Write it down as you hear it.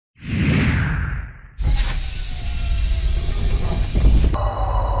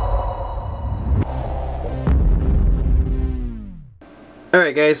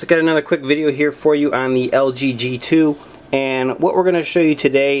Alright guys, I got another quick video here for you on the LG G2, and what we're going to show you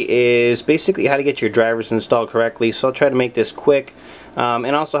today is basically how to get your drivers installed correctly. So I'll try to make this quick,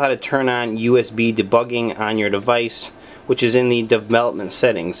 and also how to turn on USB debugging on your device, which is in the development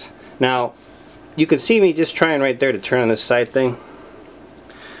settings. Now you can see me just trying right there to turn on this side thing.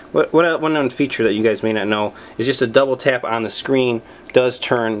 One feature that you guys may not know is just a double tap on the screen does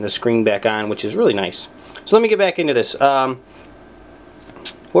turn the screen back on, which is really nice. So let me get back into this.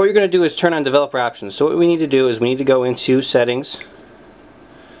 What you're going to do is turn on developer options. So what we need to do is we need to go into settings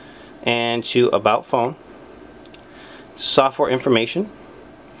and to about phone, software information,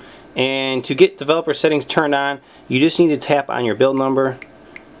 and to get developer settings turned on you just need to tap on your build number,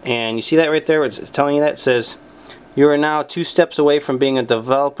 and you see that right there where it's telling you that? It says you are now 2 steps away from being a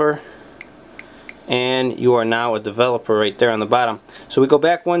developer, and you are now a developer right there on the bottom. So we go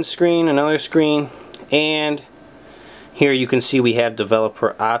back one screen, another screen, and here you can see we have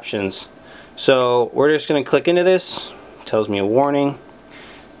developer options. So we're just going to click into this. It tells me a warning,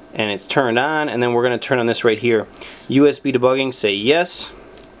 and it's turned on, and then we're going to turn on this right here, USB debugging. Say yes,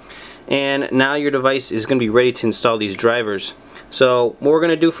 and now your device is going to be ready to install these drivers. So what we're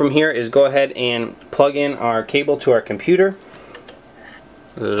going to do from here is go ahead and plug in our cable to our computer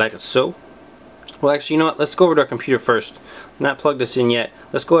like so. Well, actually, you know what? Let's go over to our computer first. Not plugged this in yet.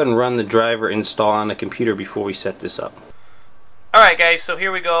 Let's go ahead and run the driver install on the computer before we set this up. Alright guys, so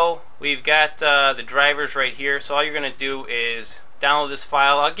here we go. We've got the drivers right here. So all you're going to do is download this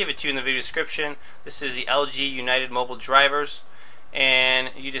file. I'll give it to you in the video description. This is the LG United Mobile drivers,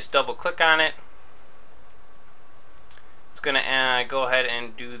 and you just double click on it. It's going to go ahead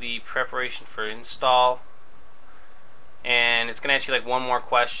and do the preparation for install, and it's going to ask you like one more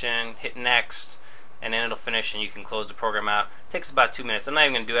question. Hit next, and then it'll finish and you can close the program out. It takes about 2 minutes. I'm not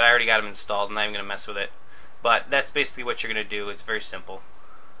even going to do it. I already got them installed. I'm not even going to mess with it. But that's basically what you're going to do. It's very simple.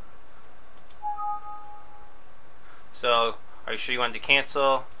 So, are you sure you want to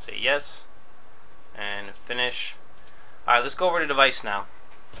cancel? Say yes, and finish. Alright, let's go over to device now.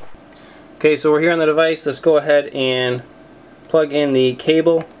 Okay, so we're here on the device. Let's go ahead and plug in the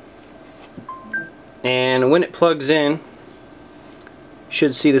cable. And when it plugs in, you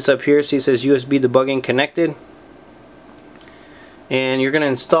should see this up here. See, it says USB debugging connected. And you're going to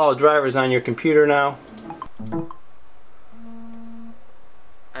install drivers on your computer now.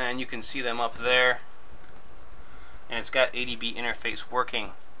 And you can see them up there. And it's got ADB interface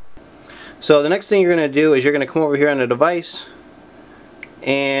working. So the next thing you're going to do is you're going to come over here on the device,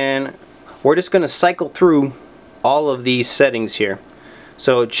 and we're just going to cycle through all of these settings here.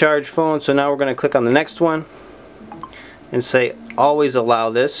 So charge phone, so now we're going to click on the next one and say always allow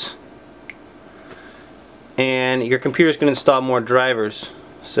this, and your computer is going to install more drivers.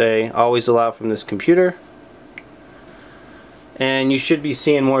 Say always allow from this computer, and you should be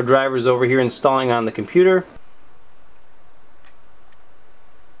seeing more drivers over here installing on the computer,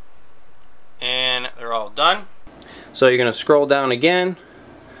 and they're all done. So you're going to scroll down again,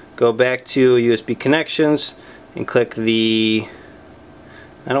 go back to USB connections, and click the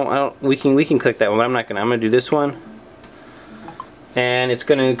we can click that one, but I'm gonna do this one, and it's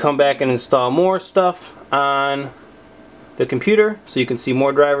gonna come back and install more stuff on the computer, so you can see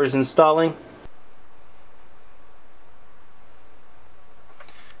more drivers installing.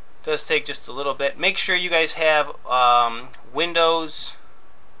 It does take just a little bit. Make sure you guys have Windows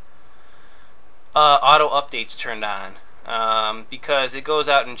auto updates turned on, because it goes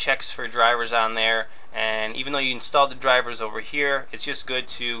out and checks for drivers on there. And even though you installed the drivers over here, it's just good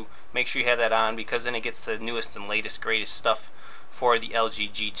to make sure you have that on, because then it gets the newest and latest greatest stuff for the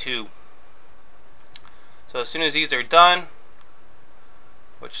LG G2. So as soon as these are done,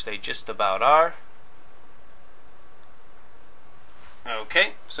 which they just about are,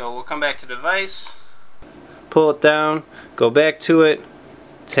 okay, so we'll come back to the device, pull it down, go back to it,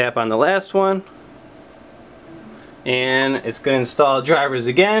 tap on the last one, and it's going to install drivers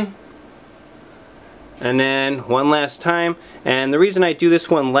again. And then one last time. And the reason I do this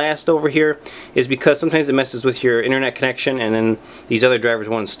one last over here is because sometimes it messes with your internet connection, and then these other drivers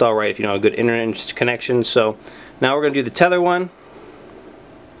won't install right if you don't have a good internet connection. So now we're going to do the tether one.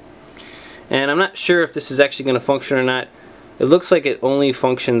 And I'm not sure if this is actually going to function or not. It looks like it only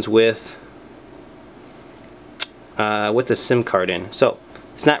functions with the SIM card in. So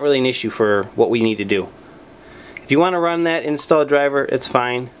it's not really an issue for what we need to do. If you want to run that install driver, it's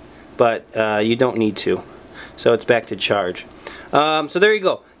fine, but you don't need to. So it's back to charge. So there you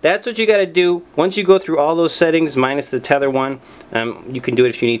go. That's what you got to do. Once you go through all those settings minus the tether one, you can do it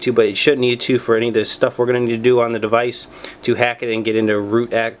if you need to, but you shouldn't need to for any of the stuff we're going to need to do on the device to hack it and get into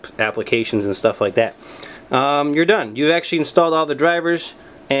root applications and stuff like that. you're done. You've actually installed all the drivers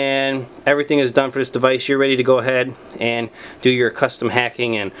and everything is done for this device. You're ready to go ahead and do your custom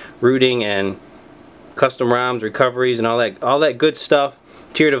hacking and rooting and custom ROMs, recoveries, and all that good stuff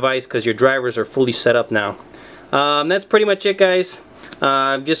to your device, because your drivers are fully set up now. That's pretty much it, guys.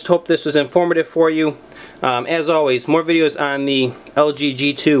 Just hope this was informative for you. As always, more videos on the LG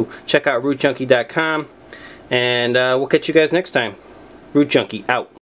G2. Check out rootjunkie.com, and we'll catch you guys next time. Root Junkie out.